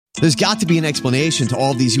There's got to be an explanation to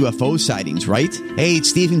all of these UFO sightings, right? Hey,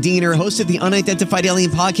 it's Stephen Diener, host of the Unidentified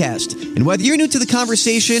Alien Podcast. And whether you're new to the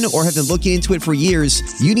conversation or have been looking into it for years,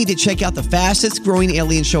 you need to check out the fastest growing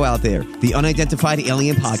alien show out there, the Unidentified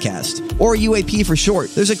Alien Podcast, or UAP for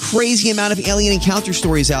short. There's a crazy amount of alien encounter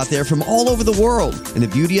stories out there from all over the world. And the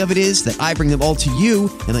beauty of it is that I bring them all to you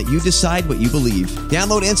and let you decide what you believe.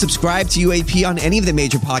 Download and subscribe to UAP on any of the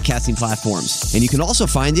major podcasting platforms. And you can also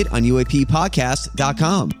find it on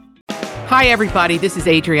UAPpodcast.com. Hi, everybody. This is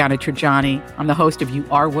Adriana Trajani. I'm the host of You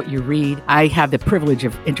Are What You Read. I have the privilege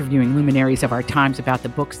of interviewing luminaries of our times about the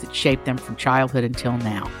books that shaped them from childhood until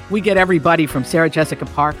now. We get everybody from Sarah Jessica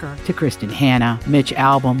Parker to Kristen Hanna, Mitch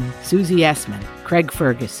Albom, Susie Essman, Craig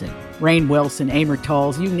Ferguson, Rainn Wilson, Amor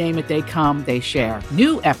Tolls, you name it, they come, they share.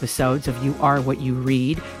 New episodes of You Are What You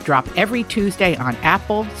Read drop every Tuesday on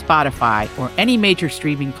Apple, Spotify, or any major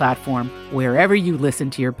streaming platform wherever you listen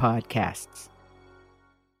to your podcasts.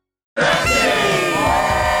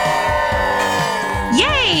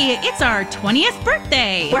 Yay! It's our 20th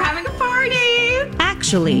birthday! We're having a party!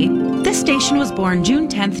 Actually, this station was born June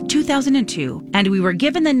 10th, 2002, and we were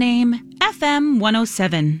given the name FM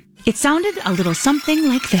 107. It sounded a little something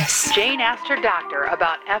like this. Jane asked her doctor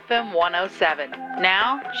about FM 107.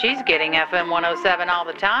 Now, she's getting FM 107 all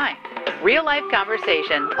the time. Real life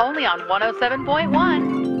conversation, only on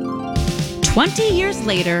 107.1. 20 years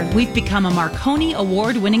later, we've become a Marconi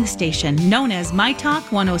Award-winning station known as My Talk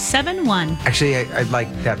 107.1. Actually, I'd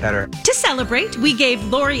like that better. To celebrate, we gave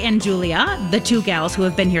Lori and Julia, the two gals who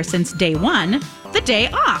have been here since day one, the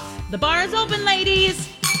day off. The bar is open, ladies.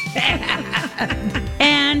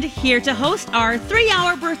 And here to host our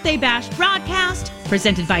 3-hour birthday bash broadcast,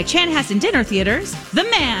 presented by Chanhassen Dinner Theaters, the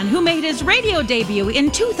man who made his radio debut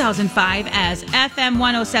in 2005 as FM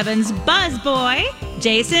 107's Buzz Boy,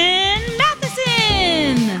 Jason Matheson.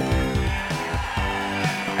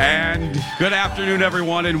 And good afternoon,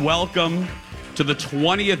 everyone, and welcome to the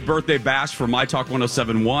 20th birthday bash for My Talk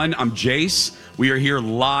 107.1. I'm Jace. We are here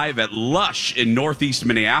live at Lush in Northeast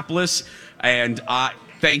Minneapolis, and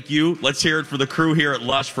thank you. Let's hear it for the crew here at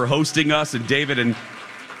Lush for hosting us, and David and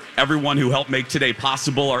everyone who helped make today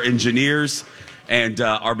possible, our engineers and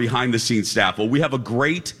our behind-the-scenes staff. Well, we have a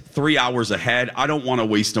great 3 hours ahead. I don't want to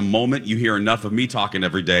waste a moment. You hear enough of me talking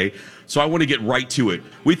every day, so I want to get right to it.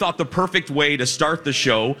 We thought the perfect way to start the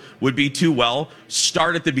show would be to, well,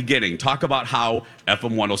 start at the beginning. Talk about how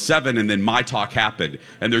FM 107 and then My Talk happened.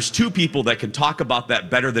 And there's two people that can talk about that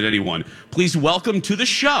better than anyone. Please welcome to the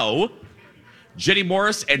show Jenny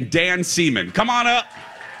Morris and Dan Seaman. Come on up.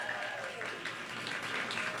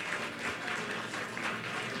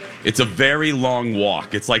 It's a very long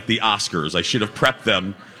walk. It's like the Oscars. I should have prepped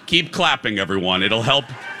them. Keep clapping, everyone. It'll help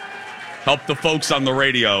the folks on the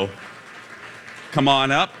radio. Come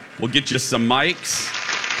on up. We'll get you some mics.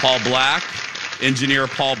 Paul Black, engineer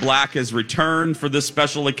Paul Black has returned for this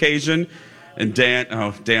special occasion. And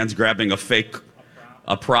Dan's grabbing a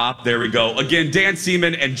prop. There we go. Again, Dan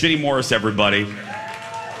Seaman and Jenny Morris, everybody.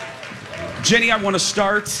 Jenny, I want to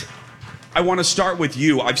start with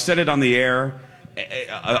you. I've said it on the air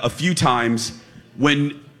a few times.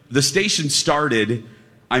 When the station started,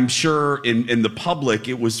 I'm sure in the public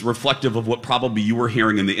it was reflective of what probably you were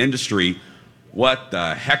hearing in the industry. What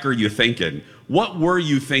the heck are you thinking? What were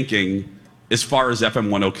you thinking as far as FM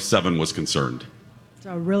 107 was concerned? It's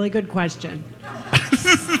a really good question.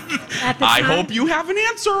 I hope you have an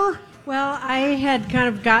answer. Well, I had kind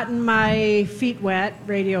of gotten my feet wet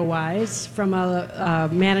radio-wise from a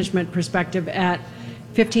management perspective at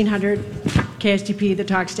 1500 KSTP, the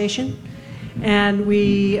talk station. And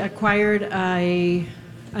we acquired a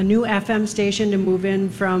new FM station to move in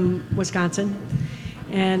from Wisconsin.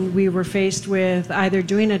 And we were faced with either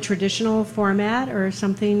doing a traditional format or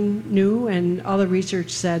something new, and all the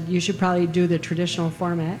research said you should probably do the traditional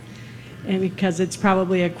format, and because it's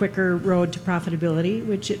probably a quicker road to profitability,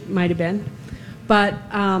 which it might have been. But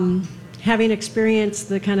having experienced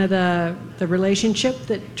the kind of the relationship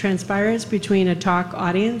that transpires between a talk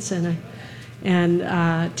audience and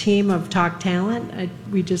a team of talk talent,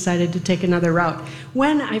 we decided to take another route.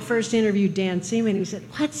 When I first interviewed Dan Seaman, he said,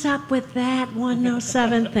 "What's up with that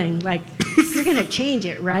 107 thing? Like, you're going to change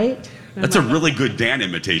it, right?" That's a really good Dan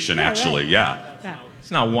imitation, actually. Right. Yeah.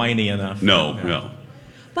 It's not whiny enough. No.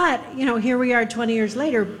 But, here we are 20 years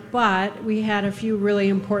later, but we had a few really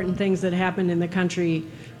important things that happened in the country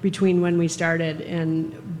between when we started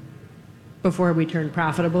and before we turned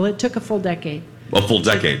profitable. It took a full decade. A full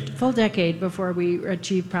decade. Full decade before we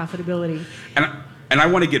achieved profitability. And I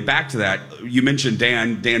want to get back to that. You mentioned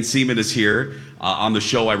Dan. Dan Seaman is here on the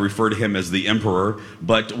show. I refer to him as the Emperor.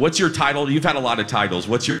 But what's your title? You've had a lot of titles.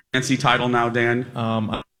 What's your fancy title now, Dan?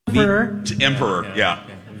 I'm Emperor, yeah.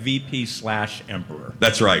 VP/Emperor.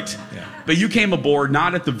 That's right. Yeah. But you came aboard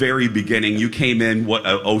not at the very beginning. You came in,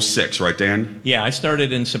 06, right, Dan? Yeah, I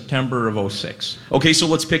started in September of 06. Okay, so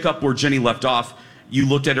let's pick up where Jenny left off. You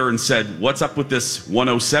looked at her and said, what's up with this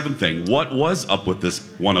 107 thing? What was up with this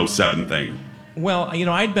 107 thing? Well,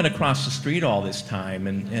 I'd been across the street all this time,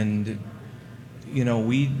 and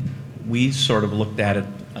we sort of looked at it,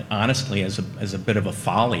 honestly, as a bit of a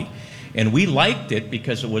folly. And we liked it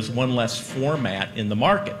because it was one less format in the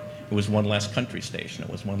market. It was one less country station. It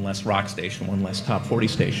was one less rock station, one less top 40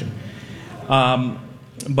 station.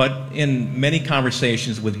 But in many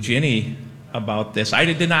conversations with Ginny about this, I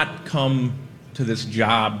did not come to this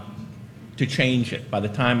job to change it. By the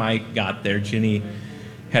time I got there, Ginny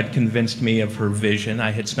had convinced me of her vision.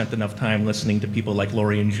 I had spent enough time listening to people like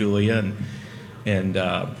Lori and Julia and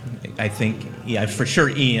I think, for sure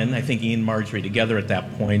Ian, I think Ian Marjorie together at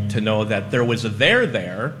that point, to know that there was a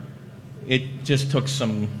there. It just took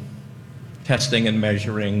some testing and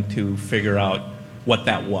measuring to figure out what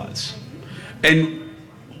that was. And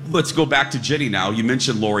let's go back to Ginny now. You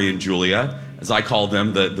mentioned Lori and Julia, as I call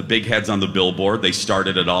them, the big heads on the billboard. They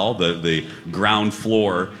started it all, the ground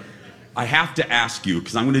floor. I have to ask you,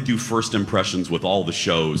 because I'm going to do first impressions with all the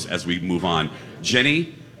shows as we move on.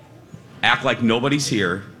 Jenny, act like nobody's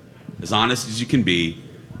here, as honest as you can be.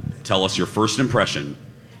 Tell us your first impression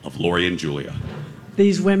of Lori and Julia.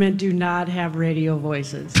 These women do not have radio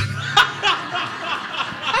voices.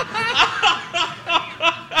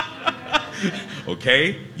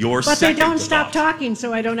 Okay, your but second. But they don't stop talking,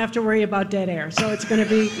 so I don't have to worry about dead air. So it's going to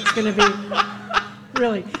be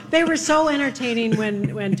really. They were so entertaining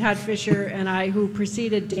when Todd Fisher and I, who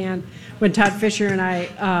preceded Dan, when Todd Fisher and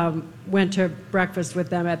I went to breakfast with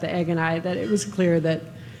them at the Egg and I, that it was clear that,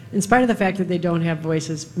 in spite of the fact that they don't have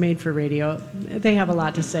voices made for radio, they have a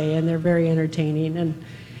lot to say, and they're very entertaining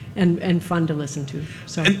and fun to listen to.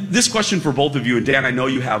 So. And this question for both of you, and Dan, I know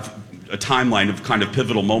you have a timeline of kind of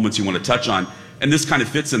pivotal moments you want to touch on, and this kind of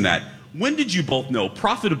fits in that. When did you both know,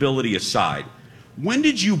 profitability aside, when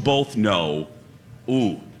did you both know,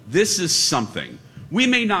 ooh, this is something? We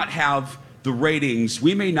may not have the ratings,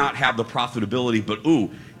 we may not have the profitability, but ooh,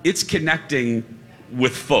 it's connecting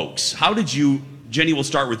with folks. How did you, Jenny, we'll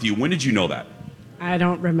start with you. When did you know that? I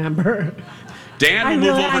don't remember. Dan,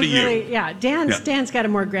 we'll move over to you. Yeah, Dan's got a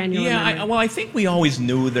more granular memory. I think we always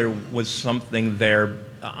knew there was something there,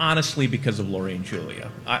 honestly, because of Lori and Julia.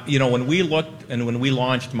 When we looked and when we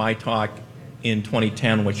launched My Talk in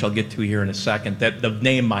 2010, which I'll get to here in a second, that the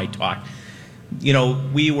name My Talk,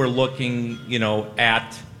 we were looking,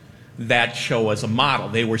 at that show as a model.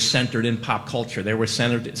 They were centered in pop culture. They were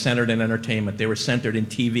centered in entertainment. They were centered in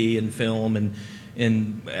TV and film,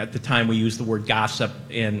 and at the time we used the word gossip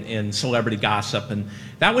and celebrity gossip, and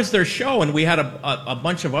that was their show. And we had a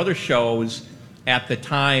bunch of other shows at the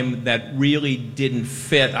time that really didn't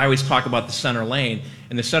fit. I always talk about the center lane,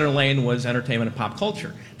 and the center lane was entertainment and pop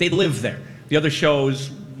culture. They lived there. The other shows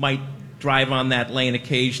might drive on that lane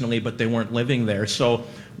occasionally, but they weren't living there. So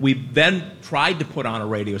we then tried to put on a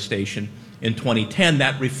radio station in 2010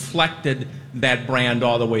 that reflected that brand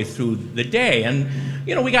all the way through the day. And,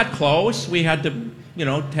 we got close. We had to,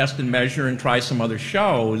 test and measure and try some other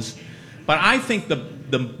shows. But I think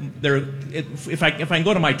if I can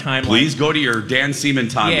go to my timeline. Please go to your Dan Seaman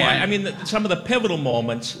timeline. Yeah, I mean, some of the pivotal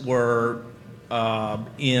moments were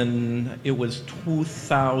it was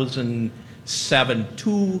 2007,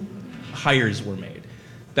 2 hires were made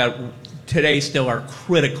that today still are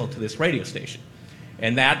critical to this radio station.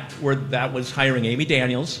 And that was hiring Amy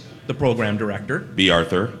Daniels, the program director. B.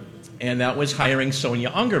 Arthur. And that was hiring Sonia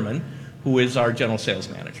Ungerman, who is our general sales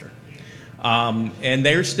manager. And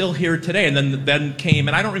they're still here today. And then came,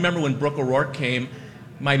 and I don't remember when Brooke O'Rourke came,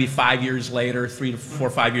 maybe 5 years later, 3 to 4 or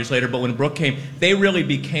 5 years later, but when Brooke came, they really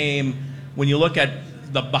became, when you look at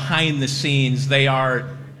the behind the scenes, they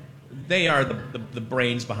are the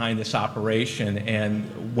brains behind this operation.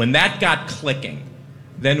 And when that got clicking,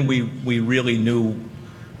 then we really knew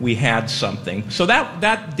we had something. So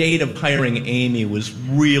that date of hiring Amy was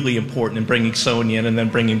really important in bringing Sonia in and then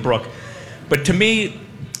bringing Brooke. But to me,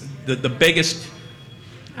 the biggest...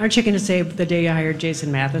 Aren't you going to say the day you hired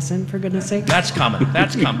Jason Matheson, for goodness sake? That's coming.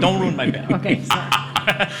 That's coming. Don't ruin my bit. Okay, sorry.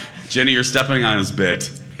 Jenny, you're stepping on his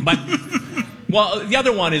bit. But, well, the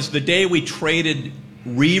other one is the day we traded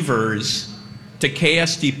Reavers to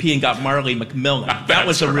KSTP and got Marley McMillan. That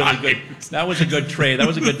was a really good. That was a good trade. That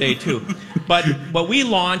was a good day too. But we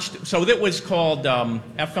launched. So it was called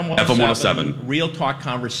FM 107, Real Talk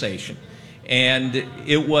Conversation, and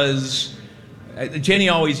it was. Jenny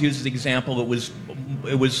always uses the example. It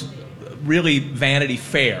was really Vanity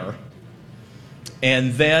Fair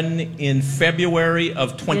And then in February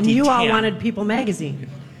of 2010... And you all wanted People Magazine.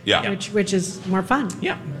 Yeah. Which is more fun.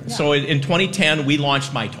 Yeah. So in 2010, we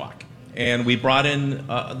launched My Talk. And we brought in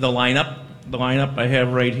the lineup. The lineup I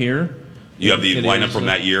have right here. You have the lineup from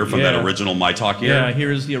that year, from that original My Talk year? Yeah,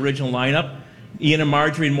 here's the original lineup. Ian and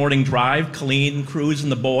Marjorie in Morning Drive. Colleen, Cruz,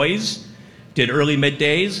 and the boys did early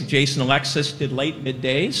middays. Jason Alexis did late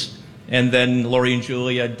middays. And then Lori and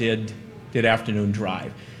Julia did afternoon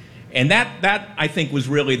drive. And that I think was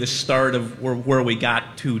really the start of where we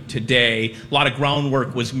got to today. A lot of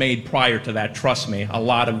groundwork was made prior to that, trust me.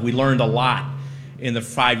 We learned a lot in the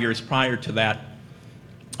 5 years prior to that.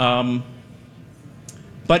 But,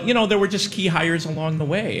 there were just key hires along the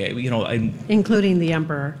way. Including the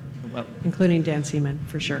Emperor, including Dan Seaman,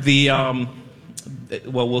 for sure.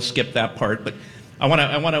 Well, we'll skip that part, but I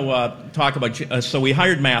want to talk about, so we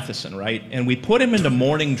hired Matheson, right? And we put him into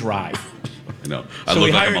Morning Drive. I know. I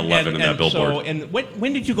look like I'm 11 in that billboard.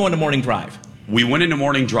 When did you go into Morning Drive? We went into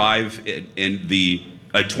Morning Drive in the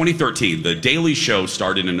 2013. The Daily Show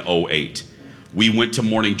started in 2008. We went to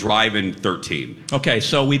Morning Drive in 2013. Okay,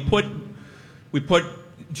 so we put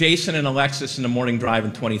Jason and Alexis into Morning Drive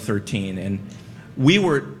in 2013, and we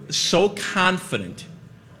were so confident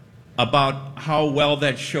about how well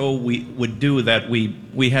that show would do that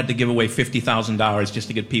we had to give away $50,000 just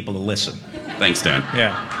to get people to listen. Thanks, Dan.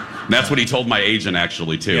 Yeah. And that's what he told my agent,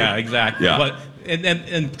 actually, too. Yeah, exactly. Yeah. But,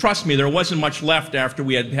 and trust me, there wasn't much left after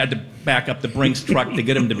we had to back up the Brinks truck to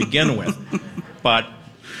get him to begin with. But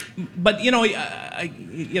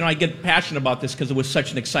I get passionate about this because it was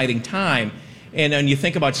such an exciting time. And then you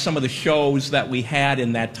think about some of the shows that we had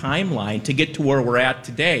in that timeline to get to where we're at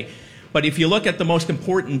today. But if you look at the most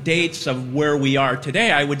important dates of where we are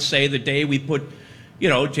today, I would say the day we put,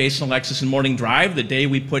 Jason Alexis in Morning Drive, the day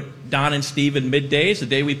we put Don and Steve in middays, the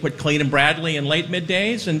day we put Colleen and Bradley in late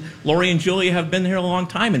middays, and Lori and Julia have been here a long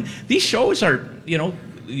time. And these shows are,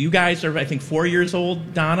 you guys are, I think, 4 years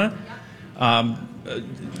old, Donna.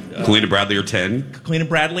 Colleen and Bradley are 10. Colleen and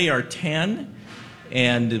Bradley are 10.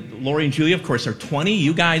 And Lori and Julia, of course, are 20.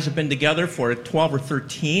 You guys have been together for 12 or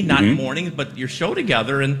 13, not in mornings, but your show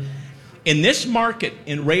together. And in this market,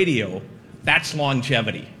 in radio, that's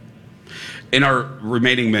longevity. In our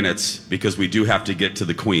remaining minutes, because we do have to get to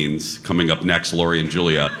the Queens coming up next, Lori and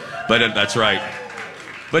Julia. But that's right.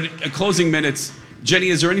 But closing minutes, Jenny,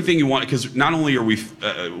 is there anything you want? Because not only are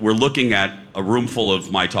we're looking at a room full of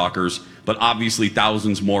My Talkers, but obviously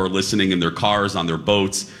thousands more listening in their cars, on their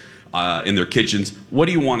boats, in their kitchens. What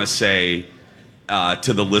do you want to say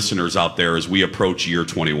to the listeners out there as we approach year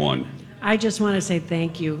 21? I just want to say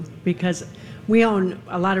thank you, because we own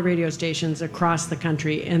a lot of radio stations across the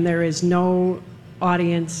country, and there is no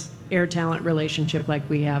audience air talent relationship like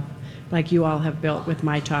we have, like you all have built with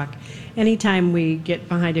My Talk. Anytime we get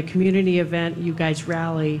behind a community event, you guys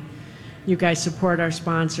rally, you guys support our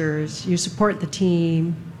sponsors, you support the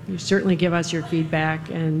team, you certainly give us your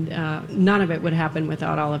feedback, and none of it would happen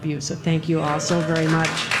without all of you. So thank you all so very much.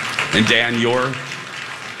 And Dan, your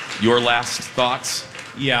last thoughts?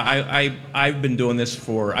 Yeah, I've been doing this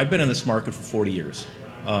I've been in this market for 40 years.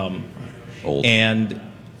 Old. And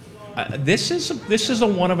this is a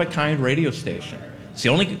one-of-a-kind radio station. It's the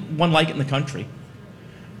only one like it in the country.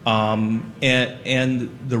 And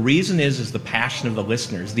the reason is the passion of the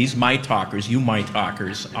listeners. These My Talkers, you My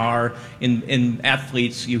Talkers, are in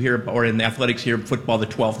athletes you hear, or in athletics here, football, the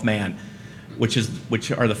 12th man, which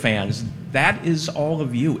are the fans. That is all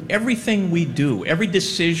of you. Everything we do, every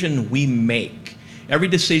decision we make, every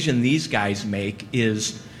decision these guys make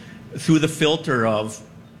is through the filter of,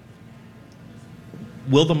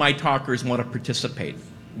 will the My Talkers want to participate?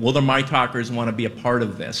 Will the My Talkers want to be a part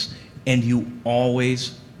of this? And you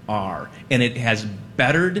always are. And it has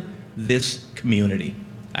bettered this community.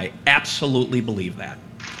 I absolutely believe that.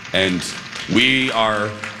 And we are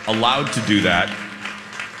allowed to do that.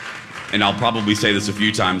 And I'll probably say this a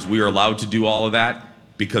few times. We are allowed to do all of that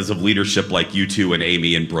because of leadership like you two and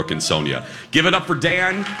Amy and Brooke and Sonia. Give it up for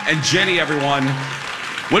Dan and Jenny, everyone.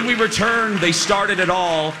 When we return, they started it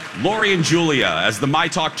all. Lori and Julia, as the My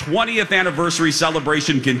Talk 20th anniversary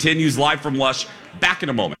celebration continues live from Lush. Back in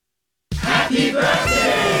a moment. Happy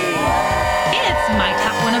birthday! It's My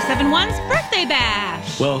Talk 1071's Birthday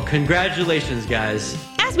Bash. Well, congratulations, guys.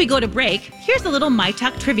 As we go to break, here's a little My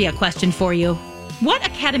Talk trivia question for you. What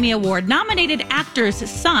Academy Award-nominated actor's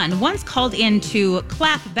son once called in to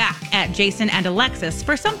clap back at Jason and Alexis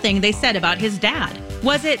for something they said about his dad?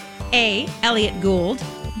 Was it A, Elliot Gould,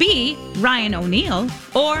 B, Ryan O'Neal,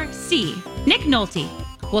 or C, Nick Nolte?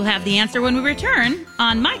 We'll have the answer when we return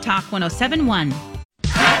on My Talk 1071.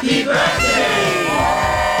 Happy birthday!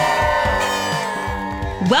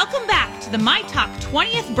 Welcome back to the My Talk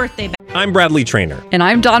 20th birthday bash. I'm Bradley Trainer. And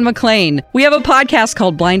I'm Don McClain. We have a podcast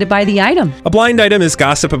called Blinded by the Item. A blind item is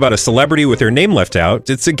gossip about a celebrity with their name left out.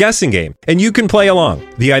 It's a guessing game, and you can play along.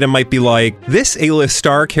 The item might be like, this A-list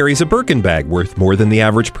star carries a Birkin bag worth more than the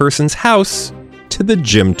average person's house to the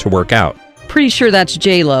gym to work out. Pretty sure that's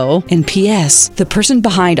J-Lo. And P.S. the person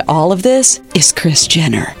behind all of this is Kris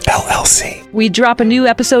Jenner, LLC. We drop a new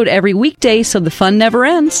episode every weekday so the fun never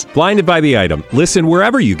ends. Blinded by the Item. Listen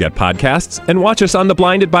wherever you get podcasts and watch us on the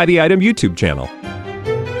Blinded by the Item YouTube channel.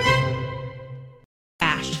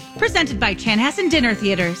 Presented by Chanhassen Dinner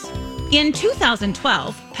Theaters. In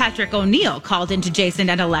 2012, Patrick O'Neill called into Jason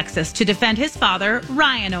and Alexis to defend his father,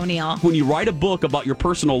 Ryan O'Neill. When you write a book about your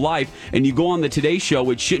personal life and you go on the Today Show,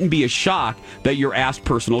 it shouldn't be a shock that you're asked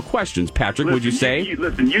personal questions. Patrick, would you say?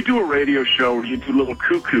 You do a radio show where you do little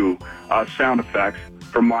cuckoo sound effects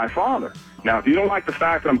for my father. Now, if you don't like the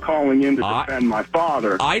fact that I'm calling in to defend my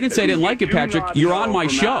father... I didn't say I didn't like it, Patrick. You're on my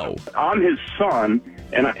show. I'm his son,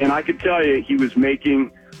 and I could tell you he was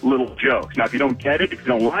making... little jokes. Now, if you don't get it, if you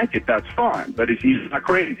don't like it, that's fine. But he's not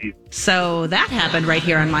crazy. So that happened right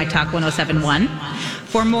here on My Talk 107.1.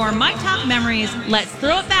 For more My Talk memories, let's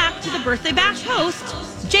throw it back to the Birthday Bash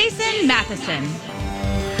host, Jason Matheson.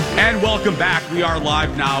 And welcome back. We are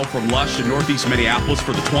live now from Lush in Northeast Minneapolis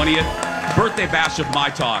for the 20th Birthday Bash of My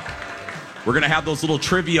Talk. We're going to have those little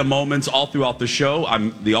trivia moments all throughout the show.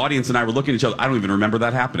 The audience and I were looking at each other. I don't even remember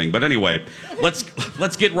that happening. But anyway, let's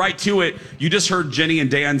get right to it. You just heard Jenny and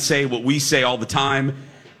Dan say what we say all the time.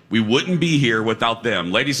 We wouldn't be here without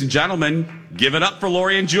them. Ladies and gentlemen, give it up for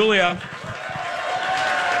Lori and Julia.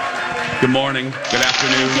 Good morning. Good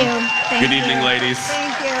afternoon. Thank you. Good evening, ladies.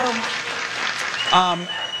 Thank you.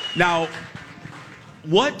 Now,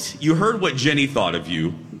 you heard what Jenny thought of you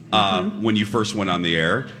when you first went on the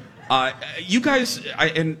air. You guys,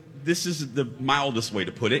 and this is the mildest way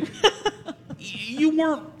to put it, you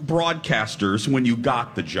weren't broadcasters when you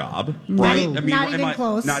got the job, right? Not even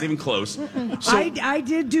close. Not even close. So, I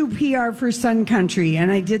did do PR for Sun Country,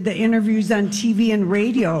 and I did the interviews on TV and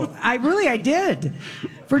radio. I did.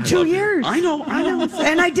 For 2 years. I know.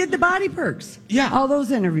 And I did the Body Perks. Yeah. All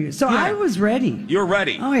those interviews. So I was ready. You're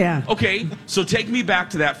ready. Oh, yeah. Okay, so take me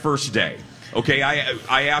back to that first day. Okay,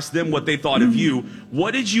 I asked them what they thought of you.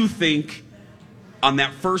 What did you think on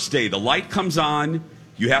that first day? The light comes on.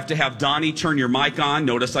 You have to have Donnie turn your mic on.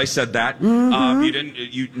 Notice I said that.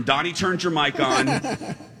 Donnie turned your mic on.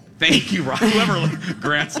 Thank you, Rob. Whoever,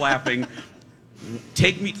 Grant's laughing.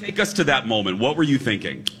 Take us to that moment. What were you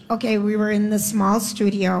thinking? Okay, we were in the small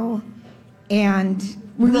studio, and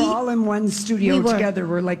we were all in one studio together.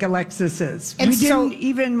 We're like Alexis is. And we didn't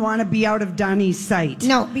even want to be out of Donnie's sight.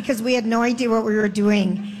 No, because we had no idea what we were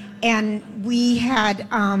doing. And we had...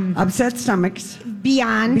 upset stomachs.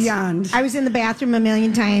 Beyond. I was in the bathroom a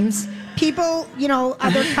million times. People,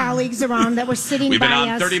 other colleagues around that were sitting by us. We've been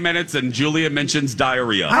on 30 minutes, and Julia mentions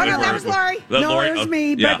diarrhea. Oh, no, that was Lori. It was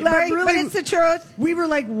me. Yeah. But really, but it's the truth. We were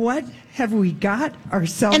like, what have we got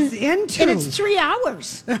ourselves into? And it's 3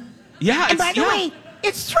 hours. Yeah. And by the way,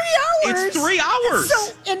 it's 3 hours. It's 3 hours.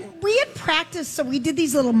 And we had practiced, so we did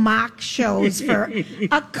these little mock shows for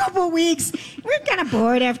a couple weeks. We were kind of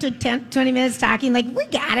bored after 10, 20 minutes talking, like, we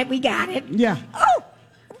got it. Yeah. Oh,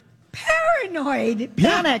 paranoid,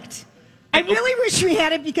 panicked. I really wish we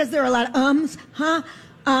had it because there were a lot of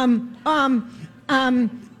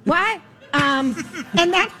what? And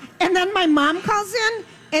then my mom calls in,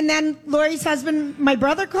 and then Lori's husband, my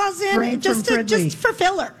brother, calls in just for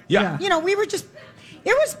filler. Yeah. We were just.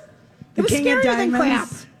 It was scarier than crap.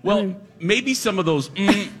 Well, maybe some of those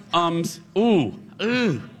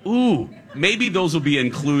maybe those will be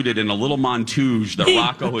included in a little montage that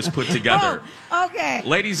Rocco has put together. Okay.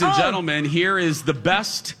 Ladies and gentlemen, here is the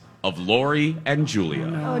best of Lori and Julia.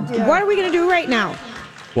 What are we going to do right now?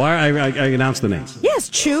 Well, I announced the names. Yes,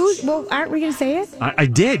 choose. Well, aren't we going to say it? I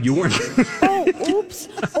did. You weren't. Oops.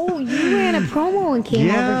 Oh, you ran a promo and came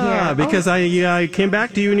over here. Yeah, because I came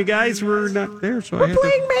back to you and you guys were not there. So we're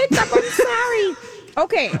playing makeup. I'm sorry.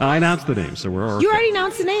 Okay. I announced the names, so we're all okay. You already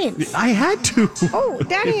announced the names. I had to. Oh,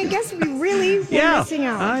 Danny, I guess we really were missing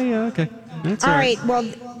out. Okay. That's all right. Well,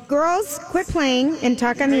 girls, quit playing and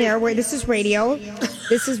talk on the air. Where this is radio.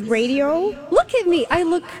 This is radio. Look at me. I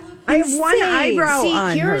have one eyebrow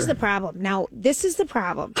on here's the problem. Now, this is the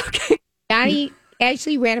problem. Okay. Donnie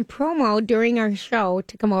actually ran a promo during our show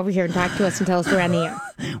to come over here and talk to us and tell us we're on the air.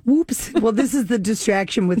 Whoops. Well, this is the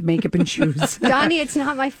distraction with makeup and shoes. Donnie, it's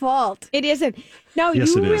not my fault. It isn't. No,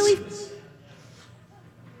 yes, you it really... is.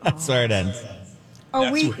 That's where it ends.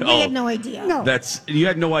 Oh, we had no idea. No. You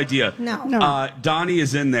had no idea. No. Donnie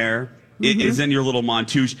is in there. It is in your little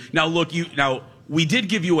montage. Now, look, we did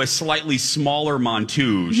give you a slightly smaller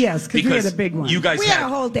montage. Yes, because we had a big one. You guys had a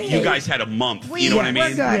whole day. You guys had a month. You know what I mean? We're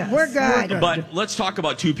good. Yes, We're good. But let's talk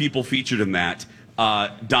about two people featured in that.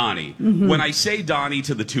 Donnie. When I say Donnie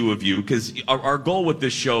to the two of you, because our goal with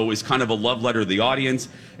this show is kind of a love letter to the audience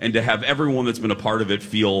and to have everyone that's been a part of it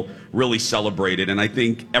feel really celebrated. And I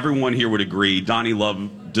think everyone here would agree Donnie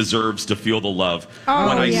Love deserves to feel the love.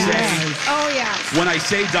 Oh, yes. When I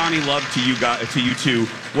say Donnie Love to you two,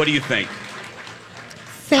 what do you think?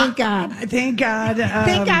 Thank God. Thank God.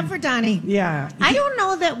 Thank God for Donnie. Yeah. I don't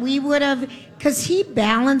know that we would have, because he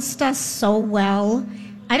balanced us so well.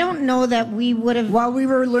 I don't know that we would have. While we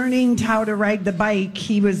were learning how to ride the bike,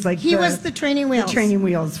 he was like he was the training wheels. The training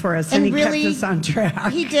wheels for us, and he really, kept us on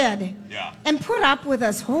track. He did. Yeah. And put up with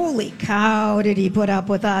us. Holy cow, did he put up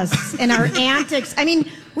with us and our antics. I mean,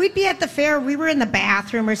 we'd be at the fair. We were in the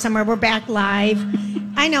bathroom or somewhere. We're back live.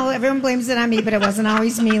 I know everyone blames it on me, but it wasn't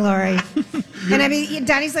always me, Lori. And I mean,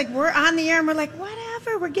 Donnie's like, we're on the air, and we're like,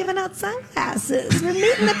 whatever. We're giving out sunglasses. We're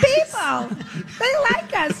meeting the people. They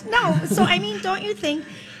like us. No. So, I mean, don't you think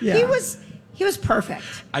he was perfect.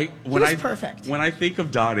 He was perfect. When I think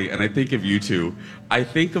of Donnie and I think of you two, I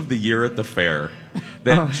think of the year at the fair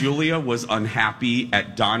that Julia was unhappy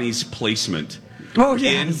at Donnie's placement. Oh,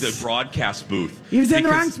 yes. In the broadcast booth. He was in the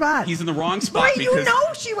wrong spot. He's in the wrong spot. Boy, you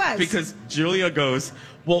know she was. Because Julia goes,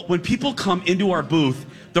 well, when people come into our booth,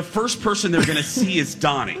 the first person they're going to see is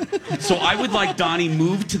Donnie. So I would like Donnie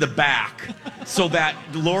moved to the back so that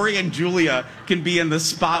Lori and Julia can be in the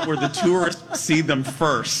spot where the tourists see them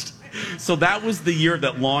first. So that was the year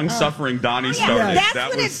that long-suffering Donnie started.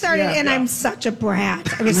 That's when it started, and I'm such a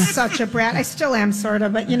brat. I was such a brat. I still am, sort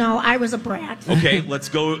of, but, you know, I was a brat. Okay, let's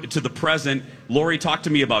go to the present. Lori, talk to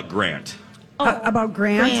me about Grant. About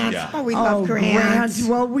Grant? Yeah. Oh, we love Grant.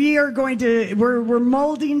 Well, we are going to, we're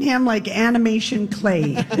molding him like animation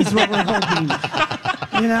clay, is what we're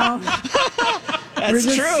hoping. You know?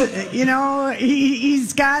 That's true. You know,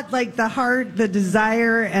 he's got like the heart, the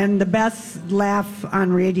desire, and the best laugh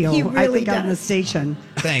on radio, He really I think, does. on the station.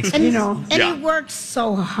 Thanks. And, You know. and he works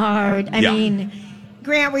so hard. I mean,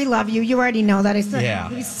 Grant, we love you. You already know that.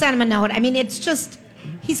 We sent him a note. I mean, it's just,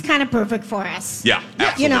 he's kind of perfect for us. Yeah,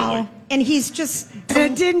 absolutely. You know, and he's just. And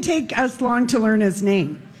it didn't take us long to learn his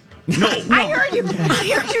name. No. I heard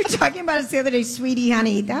you talking about us the other day, Sweetie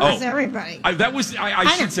Honey. That was everybody.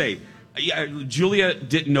 I should say, Julia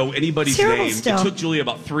didn't know anybody's Terrible name. still. It took Julia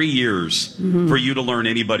about 3 years for you to learn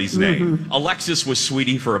anybody's name. Alexis was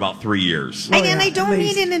Sweetie for about 3 years. And I don't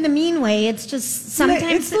mean it in a mean way. It's just sometimes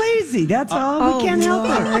It's lazy, that's all. We can't help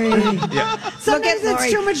it. Sometimes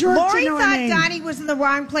it's too much work Lori to know a thought name. Donnie was in the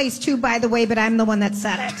wrong place too, by the way, but I'm the one that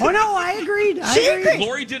said it. Oh, no, I agreed. She agreed.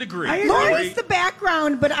 Lori did agree. Lori's the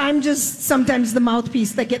background, but I'm just sometimes the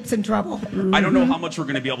mouthpiece that gets in trouble. I don't know how much we're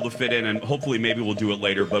going to be able to fit in, and hopefully maybe we'll do it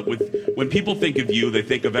later. But when people think of you, they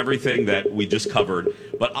think of everything that we just covered.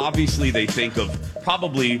 But obviously they think of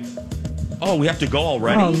probably, we have to go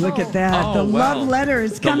already? Oh, look at that. The love letter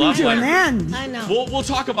is coming to an end. I know. We'll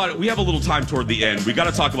talk about it. We have a little time toward the end. We got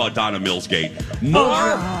to talk about Donna Millsgate. More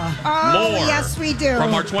Yes, we do.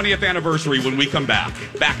 from our 20th anniversary when we come back.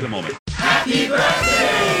 Back in a moment. Happy birthday!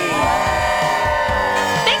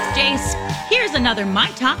 Thanks, Jace. Here's another My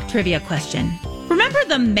Talk trivia question. Remember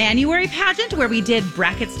the Manuary pageant where we did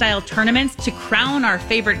bracket-style tournaments to crown our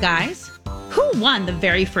favorite guys? Who won the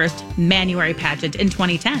very first Manuary pageant in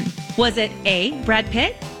 2010? Was it A, Brad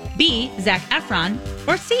Pitt, B, Zac Efron,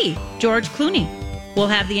 or C, George Clooney? We'll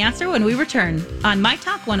have the answer when we return on My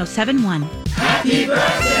Talk 107.1. Happy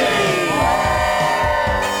birthday!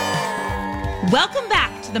 Welcome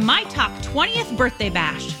back to the My Talk 20th Birthday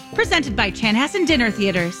Bash, presented by Chanhassen Dinner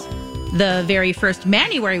Theaters. The very first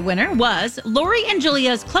Manuary winner was Lori and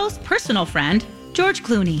Julia's close personal friend, George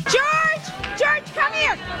Clooney. George, come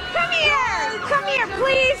here. Come here,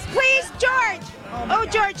 please, George. Oh,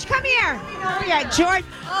 George, come here. Oh, yeah, George.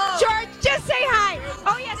 George, just say hi.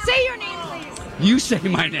 Oh, yeah, say your name, please. You say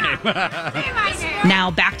my name. Say my name.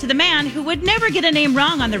 Now back to the man who would never get a name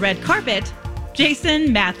wrong on the red carpet,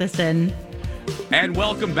 Jason Matheson. And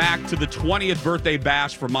welcome back to the 20th birthday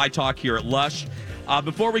bash for My Talk here at Lush.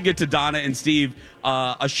 Before we get to Donna and Steve,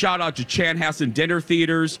 a shout out to Chanhassen Dinner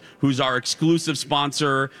Theaters, who's our exclusive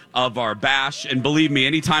sponsor of our bash. And believe me,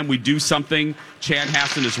 anytime we do something,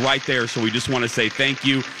 Chanhassen is right there. So we just want to say thank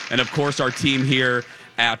you. And of course, our team here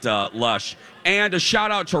at Lush. And a shout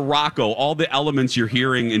out to Rocco. All the elements you're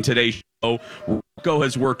hearing in today's show, Rocco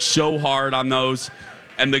has worked so hard on those.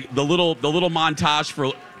 And the little montage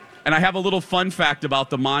for. And I have a little fun fact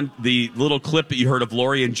about the little clip that you heard of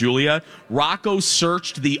Lori and Julia. Rocco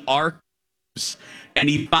searched the archive and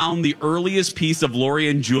he found the earliest piece of Lori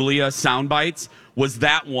and Julia sound bites was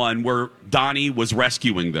that one where Donnie was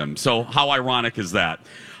rescuing them. So how ironic is that?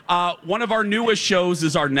 One of our newest shows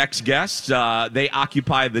is our next guest. They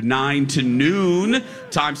occupy the 9 to noon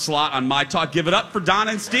time slot on My Talk. Give it up for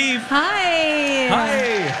Donna and Steve. Hi.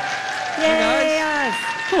 Hi. Yay.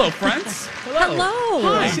 Hello, friends. Hello.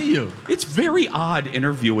 Hi. I see you. It's very odd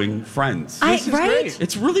interviewing friends. This is great.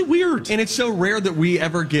 It's really weird. And it's so rare that we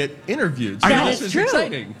ever get interviewed. So I know. this is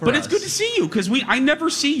exciting for But us. it's good to see you because I never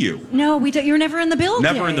see you. No, we don't. You're never in the building.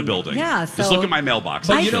 Never in the building. Yeah. So Just look at my mailbox.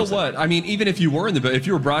 But you know what? I mean, even if you were if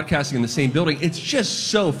you were broadcasting in the same building, it's just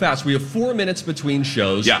so fast. We have 4 minutes between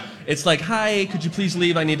shows. Yeah. It's like, hi, could you please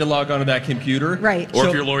leave? I need to log onto that computer. Right. Or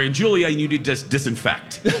if you're Lori and Julia, you need to just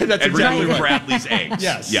disinfect. That's and exactly remove right. Bradley's eggs.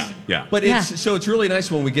 Yes. Yeah. But it's really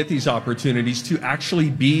nice when we get these opportunities to actually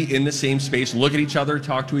be in the same space, look at each other,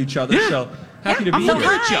 talk to each other. Yeah. So happy to be I'm here. looking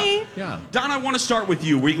at you. Yeah. Don, I want to start with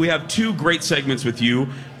you. We have 2 great segments with you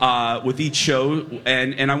with each show.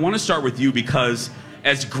 And I want to start with you because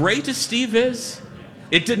as great as Steve is,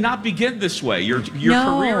 it did not begin this way. Your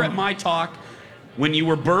career at My Talk, when you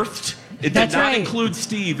were birthed, it did not include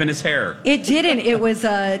Steve and his hair. It didn't. It was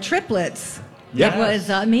triplets. Yes. It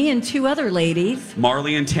was me and 2 other ladies.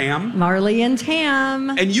 Marley and Tam. Marley and Tam.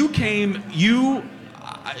 And you came,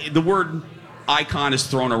 the word icon is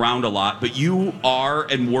thrown around a lot, but you are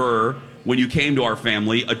and were, when you came to our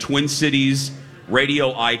family, a Twin Cities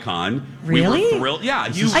radio icon. Really? We were thrilled. Yeah.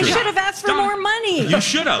 I should have asked for more money. You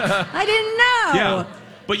should have. I didn't know. Yeah.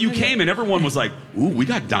 But you came and everyone was like, ooh, we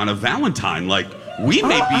got Donna Valentine. Like, we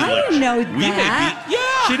may be I didn't know we may that. be.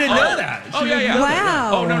 Yeah. She didn't know that. Oh, yeah.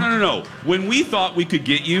 Wow. Oh, no. When we thought we could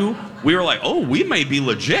get you, we were like, oh, we may be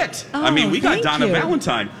legit. I mean, we got thank Donna you.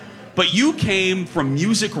 Valentine. But you came from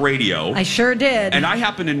music radio. I sure did. And I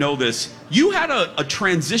happen to know this. You had a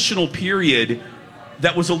transitional period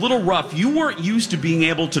that was a little rough. You weren't used to being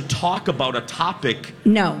able to talk about a topic.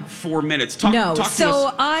 No. 4 minutes. No. Talk to So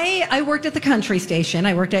us. I worked at the country station.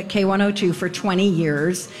 I worked at K102 for 20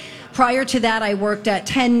 years. Prior to that, I worked at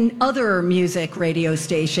 10 other music radio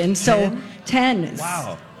stations. So 10.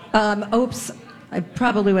 Wow. Oops. I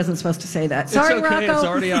probably wasn't supposed to say that. Sorry, it's okay. Rocco. It's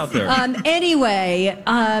already out there. Anyway,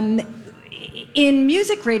 in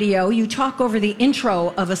music radio, you talk over the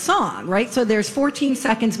intro of a song, right? So there's 14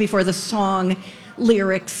 seconds before the song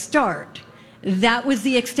lyrics start. That was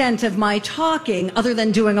the extent of my talking, other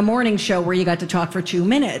than doing a morning show where you got to talk for 2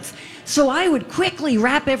 minutes. So I would quickly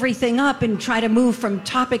wrap everything up and try to move from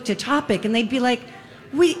topic to topic, and they'd be like,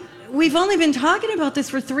 we've only been talking about this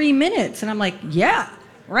for 3 minutes. And I'm like, yeah,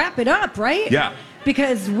 wrap it up, right? Yeah.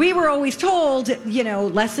 Because we were always told,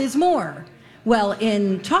 less is more. Well,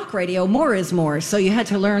 in talk radio, more is more. So you had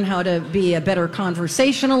to learn how to be a better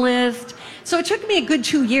conversationalist. So it took me a good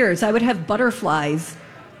 2 years. I would have butterflies.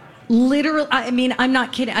 Literally, I mean, I'm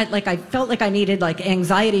not kidding. I felt like I needed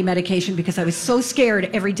anxiety medication because I was so scared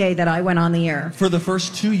every day that I went on the air. For the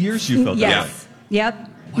first 2 years, you felt that? Yes. Yep. Wow.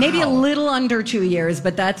 Maybe a little under 2 years,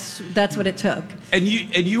 but that's what it took. And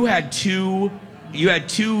you had two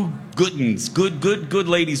good uns, good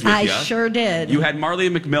ladies with you. I sure did. You had Marley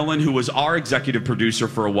McMillan, who was our executive producer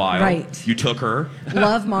for a while. Right. You took her.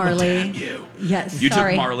 Love Marley. Damn you. Yes. You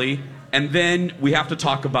sorry. took Marley. And then we have to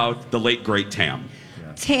talk about the late, great Tam.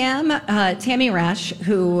 Tammy Rash,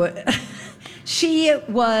 who she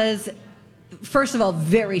was, first of all,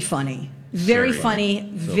 very funny. Very funny,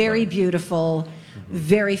 very beautiful,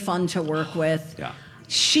 very fun to work with. Yeah.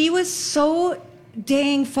 She was so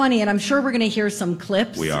dang funny, and I'm sure we're going to hear some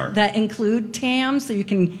clips that include Tam, so you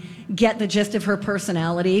can get the gist of her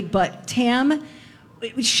personality. But Tam,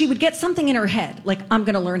 she would get something in her head, like, I'm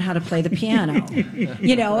going to learn how to play the piano,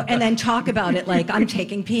 and then talk about it like, I'm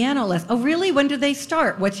taking piano lessons. Oh, really? When do they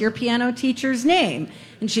start? What's your piano teacher's name?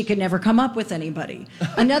 And she could never come up with anybody.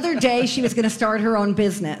 Another day, she was going to start her own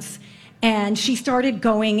business. And she started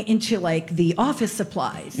going into the office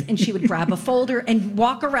supplies, and she would grab a folder and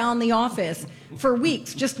walk around the office for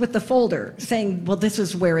weeks just with the folder, saying, well, this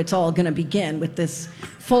is where it's all going to begin, with this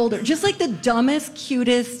folder. Just like the dumbest,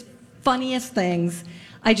 cutest, funniest things.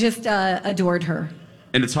 I just adored her.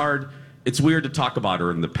 And it's weird to talk about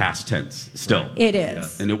her in the past tense still. It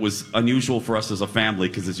is. And it was unusual for us as a family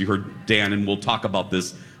because, as you heard Dan, and we'll talk about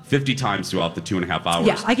this 50 times throughout the 2.5 hours.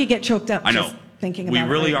 Yeah, I could get choked up. I know. Just thinking about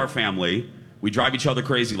we really it. are family. We drive each other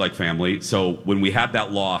crazy like family. So when we had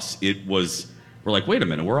that loss, we're like, wait a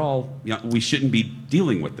minute, we shouldn't be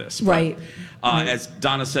dealing with this. But, right. As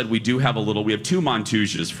Donna said, we have 2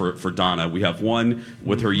 montages for Donna. We have one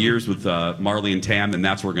with her years with Marley and Tam, and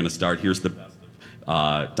that's where we're going to start. Here's the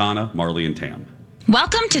Donna, Marley, and Tam.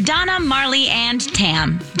 Welcome to Donna, Marley, and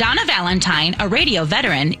Tam. Donna Valentine, a radio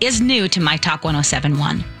veteran, is new to My Talk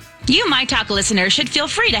 1071. You My Talk listeners should feel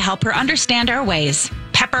free to help her understand our ways.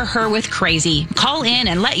 Pepper her with crazy. Call in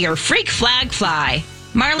and let your freak flag fly.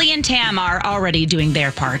 Marley and Tam are already doing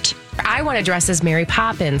their part. I want to dress as Mary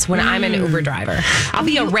Poppins when I'm an Uber driver. I'll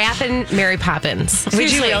be a rapping Mary Poppins.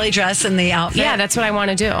 Would you really dress in the outfit? Yeah, that's what I want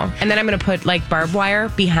to do. And then I'm going to put like barbed wire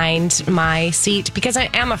behind my seat because I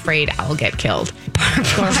am afraid I'll get killed.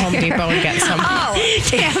 Go to Home Depot and get some. Oh,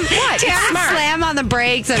 Tam, what? Tam slam on the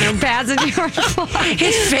brakes and her passenger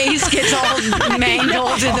his face gets all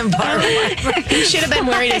mangled in the barbed. He should have been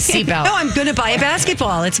wearing a seatbelt. No, I'm going to buy a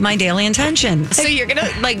basketball. It's my daily intention. So you're going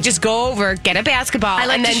to like just go over, get a basketball, I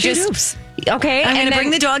like and then to shoot just hoops. Okay, I'm going to bring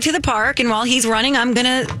the dog to the park, and while he's running, I'm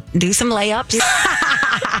going to do some layups.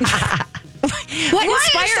 What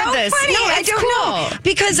inspired so this? Funny. No, I don't know.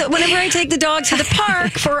 Because whenever I take the dog to the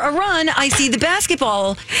park for a run, I see the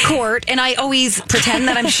basketball court, and I always pretend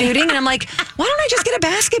that I'm shooting, and I'm like, why don't I just get a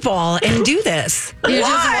basketball and do this? You're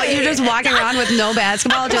just walking around with no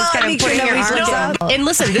basketball, just kind of putting your arms up. And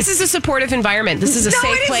listen, this is a supportive environment. This is a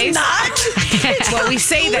safe place. No, it is not. Well, we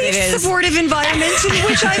say that it is. Supportive environment in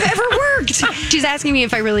which I've ever worked. She's asking me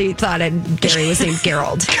if I really thought Gary was named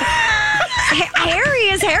Gerald. Harry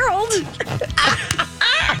is Harold.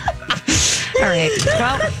 All right.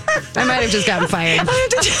 Well, I might have just gotten fired.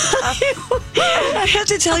 I have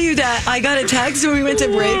to tell you that I got a text when we went to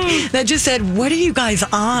break that just said, "What are you guys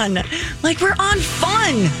on?" Like, we're on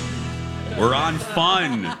fun. We're on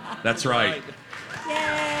fun. That's right.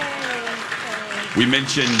 We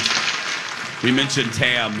mentioned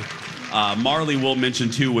Tam. Marley will mention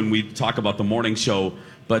too when we talk about the morning show.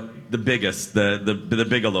 But the biggest, the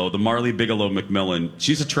Bigelow, the Marley Bigelow McMillan,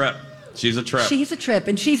 she's a trip. She's a trip. She's a trip,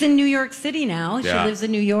 and she's in New York City now. Yeah. She lives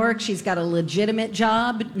in New York. She's got a legitimate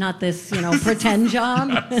job, not this, pretend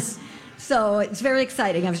job. Yes. So it's very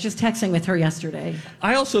exciting. I was just texting with her yesterday.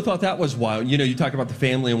 I also thought that was wild. You talk about the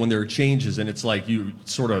family and when there are changes, and it's like you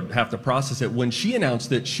sort of have to process it. When she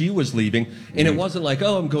announced that she was leaving, and it wasn't like,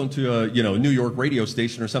 oh, I'm going to a New York radio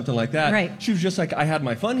station or something like that. Right. She was just like, I had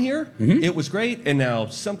my fun here. It was great, and now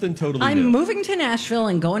something totally I'm new. moving to Nashville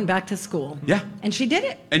and going back to school. Yeah. And she did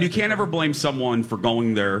it. And you can't ever blame someone for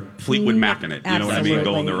going their Fleetwood Macking it. You know what I mean?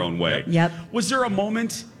 Going their own way. Yep. Was there a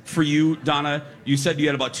moment for you, Donna? You said you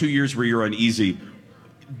had about 2 years where you were uneasy.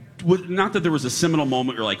 Not that there was a seminal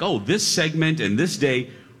moment you're like, oh, this segment and this day.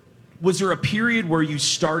 Was there a period where you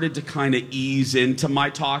started to kind of ease into My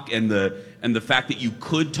Talk and the fact that you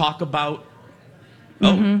could talk about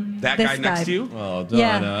that This guy next to you? Oh,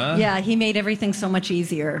 Donna. Yeah, he made everything so much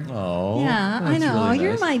easier. Oh, yeah, I that's know. really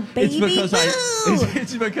You're nice. my baby.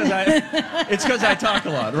 It's because I talk a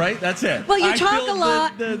lot, right? That's it. Well, you I talk fill a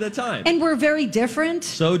lot. The time. And we're very different.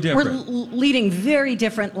 So different. We're leading very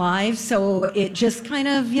different lives. So it just kind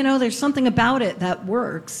of, there's something about it that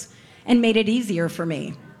works and made it easier for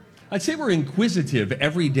me. I'd say we're inquisitive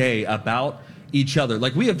every day about each other.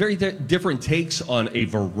 Like, we have very different takes on a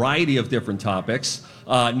variety of different topics,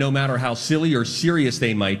 no matter how silly or serious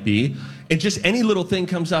they might be. And just any little thing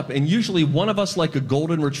comes up, and usually one of us, like a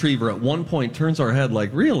golden retriever, at one point turns our head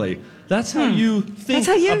like, really? That's how you think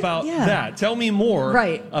about that? Tell me more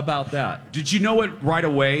about that. Did you know it right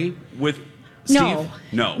away with Steve?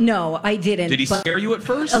 No, I didn't. Did he scare you at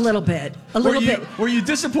first? A little bit. A little bit. Were you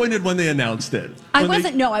disappointed when they announced it? I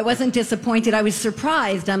wasn't disappointed. I was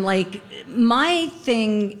surprised. I'm like, my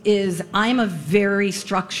thing is I'm a very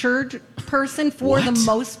structured person for the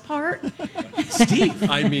most part. Steve,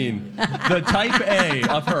 I mean, the type A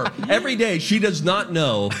of her. Every day she does not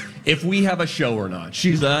know if we have a show or not.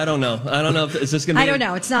 She's, I don't know. Is this going to be... I don't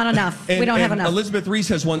know. It's not enough. We don't have enough. Elizabeth Reese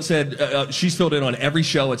has once said she's filled in on every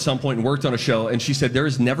show at some point and worked on a show, and she said there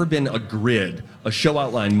has never been a grid, a show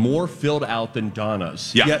outline, more filled out than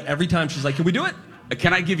Donna's. Yeah. Yet every time she's like, can we do it?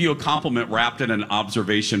 Can I give you a compliment wrapped in an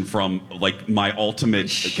observation from like my ultimate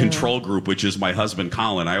control group, which is my husband,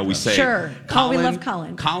 Colin? I always say, Colin, we love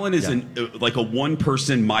Colin. Colin is like a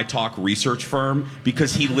one-person My Talk research firm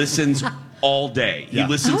because he listens all day. He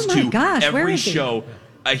listens to every show.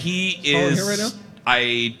 He is. Here right now?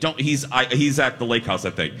 He's at the lake house,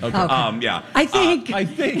 I think. Okay. Yeah. I think.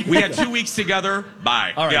 We had 2 weeks together.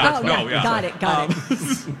 Bye. All right. Yeah, let's go. Yeah. Got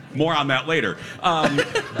it. More on that later.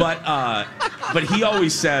 But he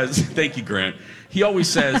always says, thank you, Grant. He always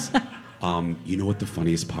says, you know what the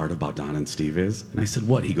funniest part about Donna and Steve is? And I said,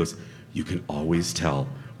 what? He goes, you can always tell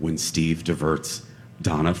when Steve diverts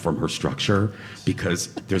Donna from her structure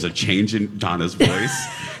because there's a change in Donna's voice.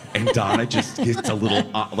 And Donna just gets a little,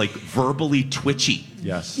 verbally twitchy.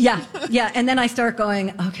 Yes. Yeah. And then I start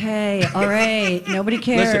going, okay, all right, nobody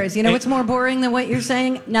cares. Listen, you know what's more boring than what you're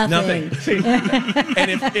saying? Nothing. And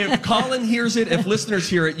if Colin hears it, if listeners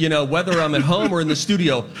hear it, whether I'm at home or in the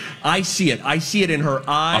studio, I see it. I see it in her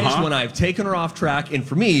eyes when I've taken her off track. And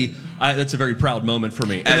for me, that's a very proud moment for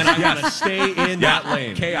me. And then I got to stay in that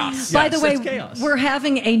lane. Chaos. By the way, we're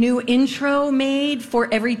having a new intro made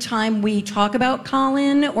for every time we talk about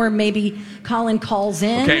Colin, or maybe Colin calls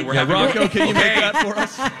in. Okay, we're having Rocco, can you make that for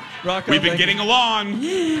us? Rocco, we've been getting along.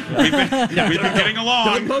 We've been getting along.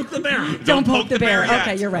 Don't poke the bear. Don't poke the bear. Yet.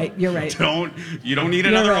 Okay, you're right. You don't need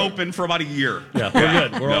another open for about a year. Yeah, we're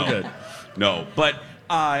good. We're all good. No, but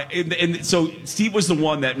and so Steve was the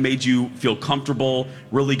one that made you feel comfortable,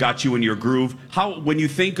 really got you in your groove. When you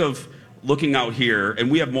think of looking out here,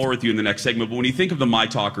 and we have more with you in the next segment, but when you think of the My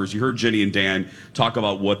Talkers, you heard Jenny and Dan talk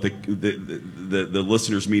about what the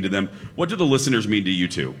listeners mean to them. What do the listeners mean to you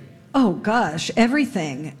two? Oh, gosh,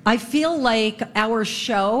 everything. I feel like our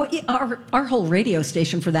show, our whole radio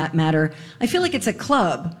station for that matter, I feel like it's a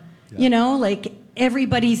club. Yeah. Like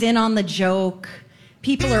everybody's in on the joke.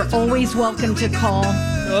 People are always welcome to call.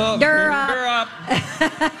 You're up.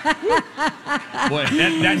 Boy,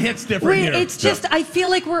 that hits different here. It's just, I feel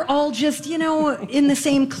like we're all just, in the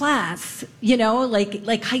same class,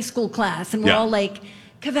 like high school class, and we're all like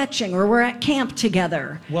kvetching, or we're at camp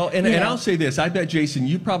together. Well, and I'll say this. I bet, Jason,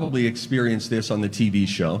 you probably experienced this on the TV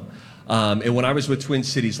show. And when I was with Twin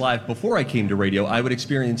Cities Live, before I came to radio, I would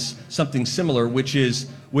experience something similar, which is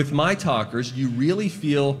with My Talkers, you really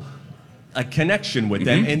feel a connection with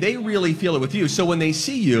them, and they really feel it with you. So when they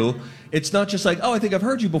see you, it's not just like, oh, I think I've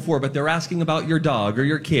heard you before, but they're asking about your dog or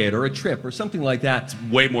your kid or a trip or something like that. It's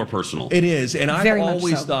way more personal. It is, and I've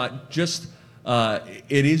always so. thought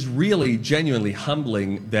it is really genuinely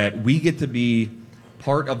humbling that we get to be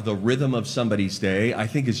part of the rhythm of somebody's day. I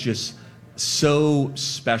think it's just so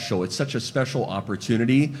special. It's such a special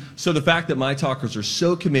opportunity. So the fact that My Talkers are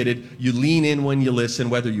so committed, you lean in when you listen,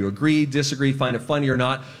 whether you agree, disagree, find it funny or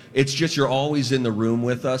not, it's just you're always in the room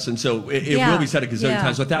with us. And so it will be said a gazillion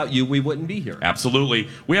times, without you, we wouldn't be here. Absolutely.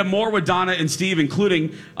 We have more with Donna and Steve,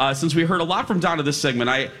 including, since we heard a lot from Donna this segment,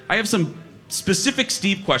 I have some specific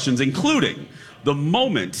Steve questions, including the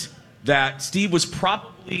moment that Steve was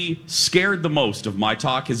probably scared the most of My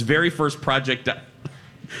Talk, his very first project.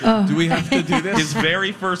 Do we have to do this? His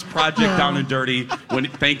very first project, Down and Dirty.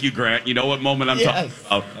 Thank you, Grant. You know what moment I'm talking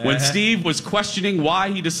about. When Steve was questioning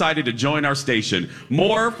why he decided to join our station.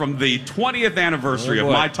 More from the 20th anniversary of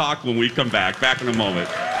My Talk when we come back. Back in a moment.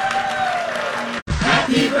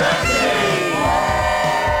 Happy birthday!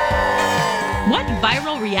 What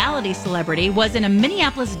viral reality celebrity was in a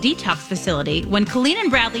Minneapolis detox facility when Colleen and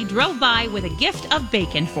Bradley drove by with a gift of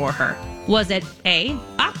bacon for her? Was it A,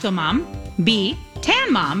 Octomom, B,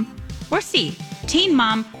 Tan Mom, or C, Teen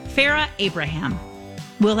Mom Farrah Abraham?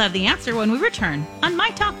 We'll have the answer when we return on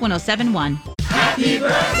My Talk 107.1. Happy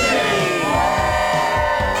birthday!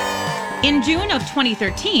 In June of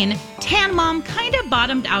 2013, Tan Mom kind of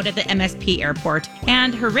bottomed out at the MSP airport,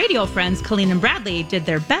 and her radio friends Colleen and Bradley did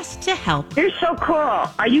their best to help. You're so cool.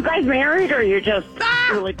 Are you guys married, or you're just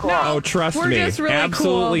really cool? Oh, trust We're me, just really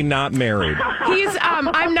absolutely cool. not married.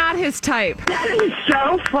 I'm not his type. That is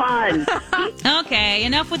so fun. Okay,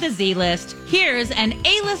 enough with the Z-list. Here's an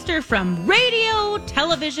A-lister from radio,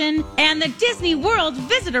 television, and the Disney World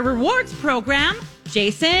Visitor Rewards Program,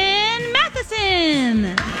 Jason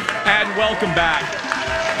Matheson. And welcome back.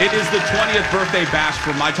 It is the 20th birthday bash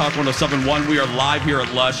for My Talk 107.1. We are live here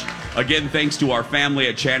at Lush. Again, thanks to our family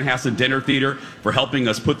at Chanhassen Dinner Theater for helping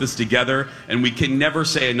us put this together. And we can never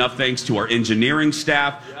say enough thanks to our engineering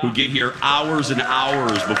staff who get here hours and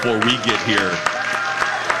hours before we get here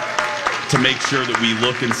to make sure that we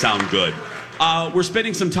look and sound good. We're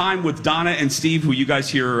spending some time with Donna and Steve, who you guys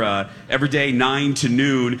hear every day, 9 to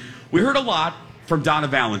noon. We heard a lot from Donna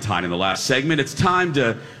Valentine in the last segment. It's time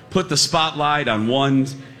to put the spotlight on one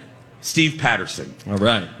Steve Patterson. All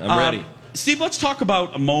right, I'm ready. Steve, let's talk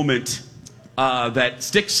about a moment that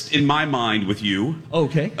sticks in my mind with you.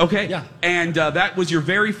 Okay. Okay. Yeah. And that was your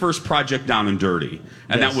very first project, Down and Dirty.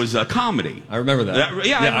 And that was a comedy. I remember that.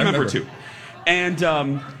 I remember too. And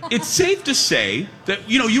it's safe to say that,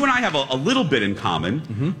 you and I have a little bit in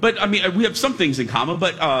common. But, I mean, we have some things in common,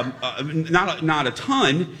 but not a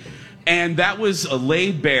ton. And that was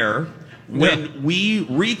Laid Bare when we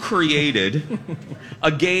recreated a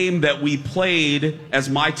game that we played as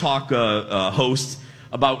My Talk hosts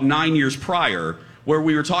about 9 years prior, where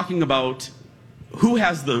we were talking about who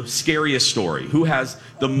has the scariest story, who has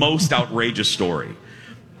the most outrageous story.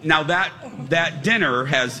 Now that dinner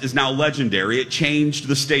is now legendary. It changed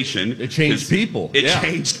the station. It changed people. It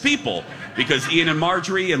changed people because Ian and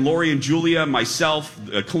Marjorie and Lori and Julia, myself,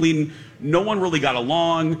 Colleen, no one really got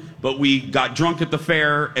along, but we got drunk at the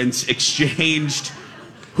fair and exchanged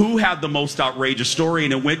who had the most outrageous story,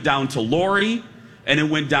 and it went down to Lori and it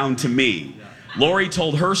went down to me. Lori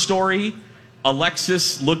told her story.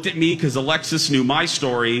 Alexis looked at me because Alexis knew my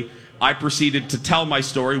story. I proceeded to tell my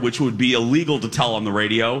story, which would be illegal to tell on the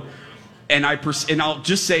radio. And I'll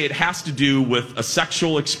just say it has to do with a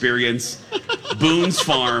sexual experience, Boone's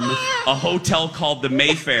Farm, a hotel called the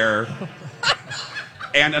Mayfair,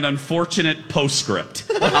 and an unfortunate postscript.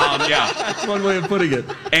 Yeah. That's one way of putting it.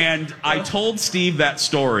 And I told Steve that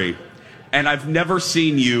story, and I've never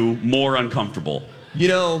seen you more uncomfortable. You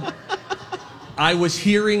know, I was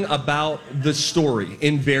hearing about the story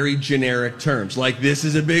in very generic terms. Like, this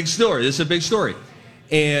is a big story. This is a big story.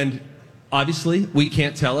 And obviously, we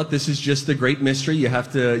can't tell it. This is just the great mystery. You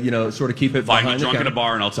have to, sort of keep it behind the counter. Find me drunk at a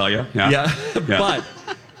bar and I'll tell you. Yeah. But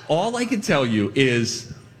all I can tell you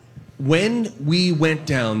is when we went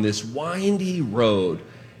down this windy road,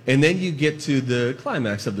 and then you get to the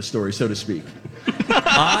climax of the story, so to speak.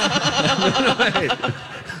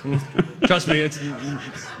 Trust me, it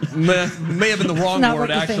may have been the wrong word,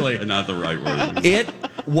 actually. Not the right word.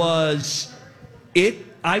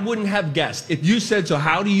 I wouldn't have guessed. If you said, so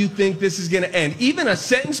how do you think this is going to end? Even a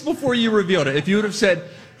sentence before you revealed it, if you would have said,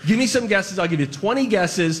 give me some guesses, I'll give you 20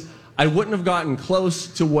 guesses, I wouldn't have gotten close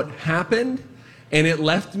to what happened. And it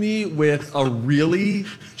left me with a really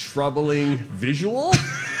troubling visual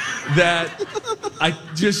that I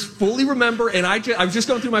just fully remember. And I was just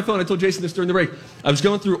going through my phone. I told Jason this during the break. I was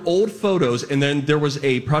going through old photos, and then there was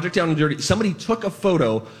a Project Down and Dirty. Somebody took a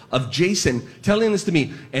photo of Jason telling this to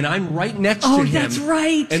me, and I'm right next to him. Oh, that's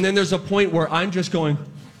right. And then there's a point where I'm just going,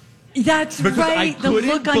 that's because right. I couldn't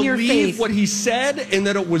the look on your face. what he said, and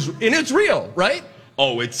that it's real, right?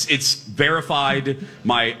 Oh, it's verified.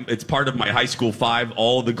 It's part of my high school 5.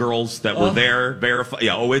 All the girls that were there verified.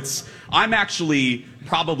 Yeah. Oh, I'm actually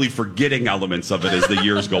probably forgetting elements of it as the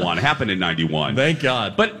years go on. It happened in '91. Thank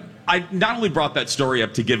God. But I not only brought that story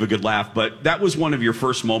up to give a good laugh, but that was one of your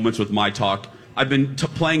first moments with My Talk. I've been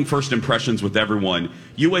playing first impressions with everyone.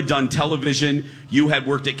 You had done television. You had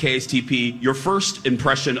worked at KSTP. Your first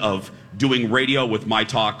impression of doing radio with My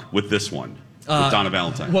Talk with this one. With Donna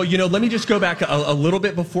Valentine. Well, let me just go back a little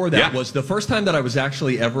bit before that. Was the first time that I was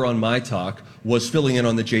actually ever on My Talk was filling in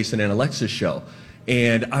on the Jason and Alexis show.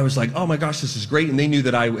 And I was like, oh my gosh, this is great. And they knew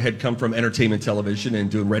that I had come from entertainment television and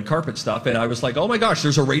doing red carpet stuff. And I was like, oh my gosh,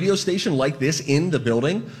 there's a radio station like this in the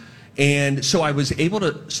building. And so I was able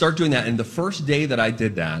to start doing that. And the first day that I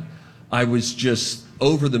did that, I was just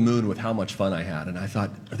over the moon with how much fun I had. And I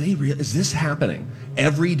thought, are they real? Is this happening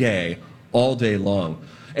every day, all day long?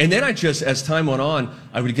 And then as time went on,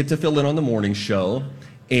 I would get to fill in on the morning show.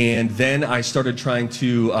 And then I started trying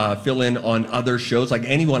to fill in on other shows. Like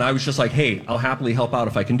anyone, I was just like, hey, I'll happily help out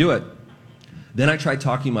if I can do it. Then I tried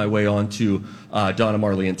talking my way on to Donna,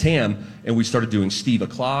 Marley, and Tam, and we started doing Steve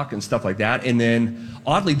O'Clock and stuff like that. And then,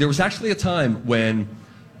 oddly, there was actually a time when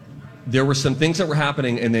there were some things that were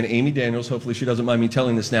happening, and then Amy Daniels, hopefully she doesn't mind me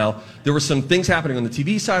telling this now, there were some things happening on the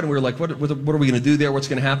TV side, and we were like, what are we going to do there? What's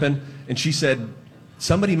going to happen? And she said,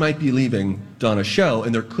 somebody might be leaving Donna's show,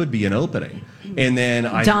 and there could be an opening. And then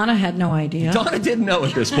Donna had no idea. Donna didn't know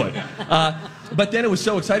at this point. But then it was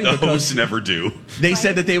so exciting because hosts never do. They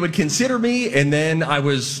said that they would consider me, and then I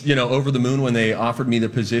was, over the moon when they offered me the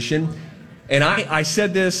position. And I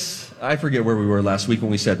said this, I forget where we were last week when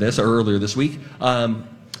we said this, or earlier this week.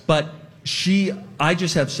 But I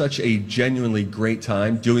just have such a genuinely great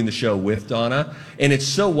time doing the show with Donna. And it's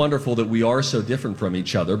so wonderful that we are so different from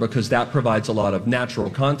each other because that provides a lot of natural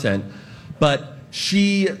content. But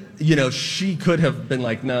she could have been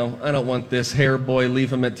like, no, I don't want this hair boy,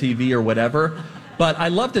 leave him at TV or whatever. But I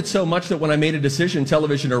loved it so much that when I made a decision,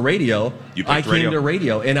 television or radio, I came to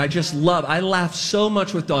radio. And I laugh so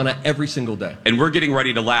much with Donna every single day. And we're getting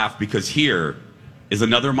ready to laugh because here is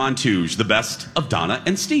another montage, the best of Donna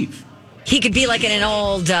and Steve. He could be like in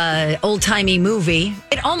an old-timey movie.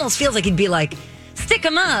 It almost feels like he'd be like, stick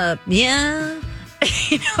him up, yeah?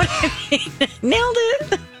 You know what I mean? Nailed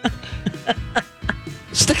it.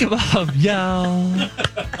 Stick him up, yeah.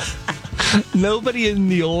 Nobody in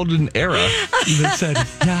the olden era even said,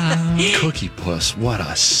 yeah. Cookie Puss, what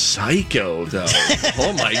a psycho, though.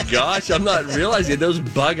 Oh, my gosh. I'm not realizing those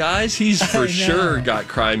bug eyes. He's for sure got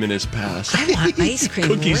crime in his past. I want ice cream.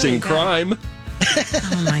 Cookies really and crime.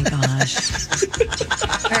 Oh my gosh.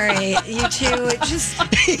 All right, you two, just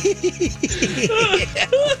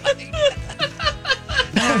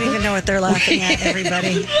I don't even even know what they're laughing at,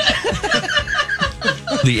 everybody.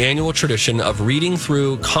 The annual tradition of reading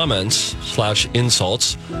through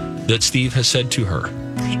comments/insults that Steve has said to her.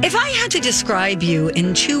 If I had to describe you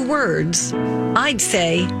in 2 words, I'd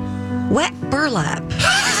say wet burlap.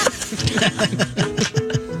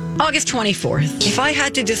 August 24th. If I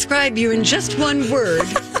had to describe you in just 1 word,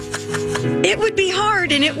 it would be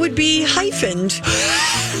hard and it would be hyphened.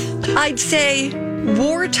 I'd say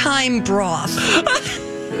wartime broth.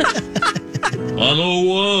 I don't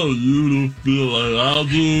want you to feel like I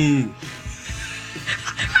do.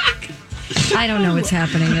 I don't know what's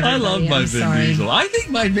happening. Everybody. I love my Vin Diesel. I think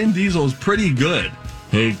my Vin Diesel is pretty good.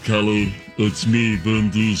 Hey, Kelly, it's me, Vin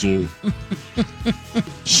Diesel.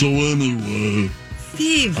 So anyway,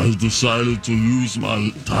 Steve, I decided to use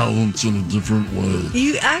my talents in a different way.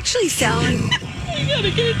 You actually sound... We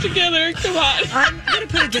gotta get it together. Come on. I'm going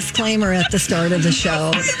to put a disclaimer at the start of the show.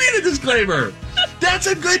 What do you mean a disclaimer? That's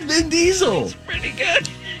a good Vin Diesel. It's pretty good.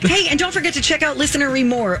 Hey, and don't forget to check out Listener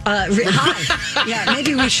Remorse. Hi. Yeah,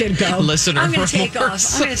 maybe we should go. Listener I'm going to take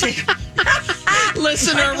Remorse. off. I'm going to take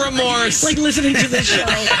Listener Remorse. Like listening to this show.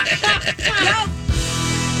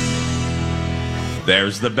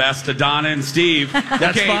 There's the best of Donna and Steve.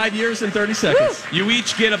 That's 5 years and 30 seconds. You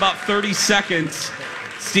each get about 30 seconds.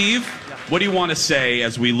 Steve, what do you want to say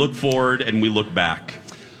as we look forward and we look back?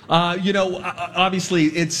 Obviously,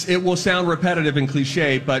 it will sound repetitive and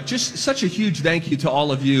cliche, but just such a huge thank you to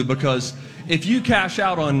all of you, because if you cash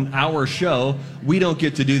out on our show, we don't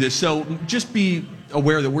get to do this. So just be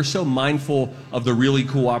aware that we're so mindful of the really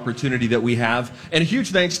cool opportunity that we have. And a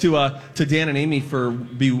huge thanks to Dan and Amy for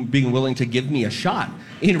being willing to give me a shot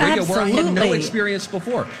in radio where I had no experience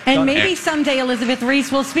before. And maybe someday Elizabeth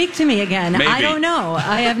Reese will speak to me again. Maybe. I don't know.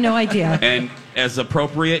 I have no idea. And as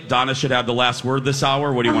appropriate, Donna should have the last word this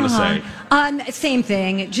hour. What do you want to say? Same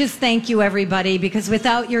thing. Just thank you, everybody, because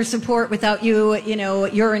without your support, without you,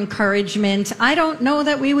 your encouragement, I don't know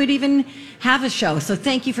that we would even have a show. So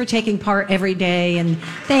thank you for taking part every day. And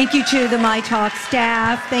thank you to the My Talk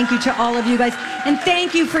staff. Thank you to all of you guys. And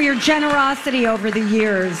thank you for your generosity over the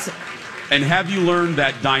years. And have you learned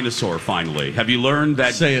that dinosaur finally? Have you learned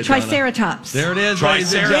that? Say it, Triceratops. There it is.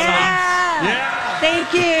 Triceratops. Yeah.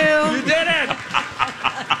 Thank you. You did it.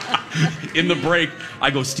 In the break, I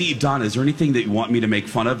go, Steve, Donna, is there anything that you want me to make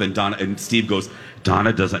fun of? And Steve goes,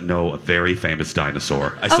 Donna doesn't know a very famous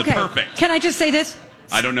dinosaur. I said, perfect. Can I just say this?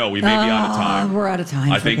 I don't know. We may be out of time. We're out of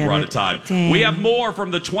time. I think we're out of time. Dang. We have more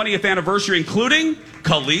from the 20th anniversary, including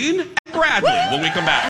Colleen and Bradley, when we come back.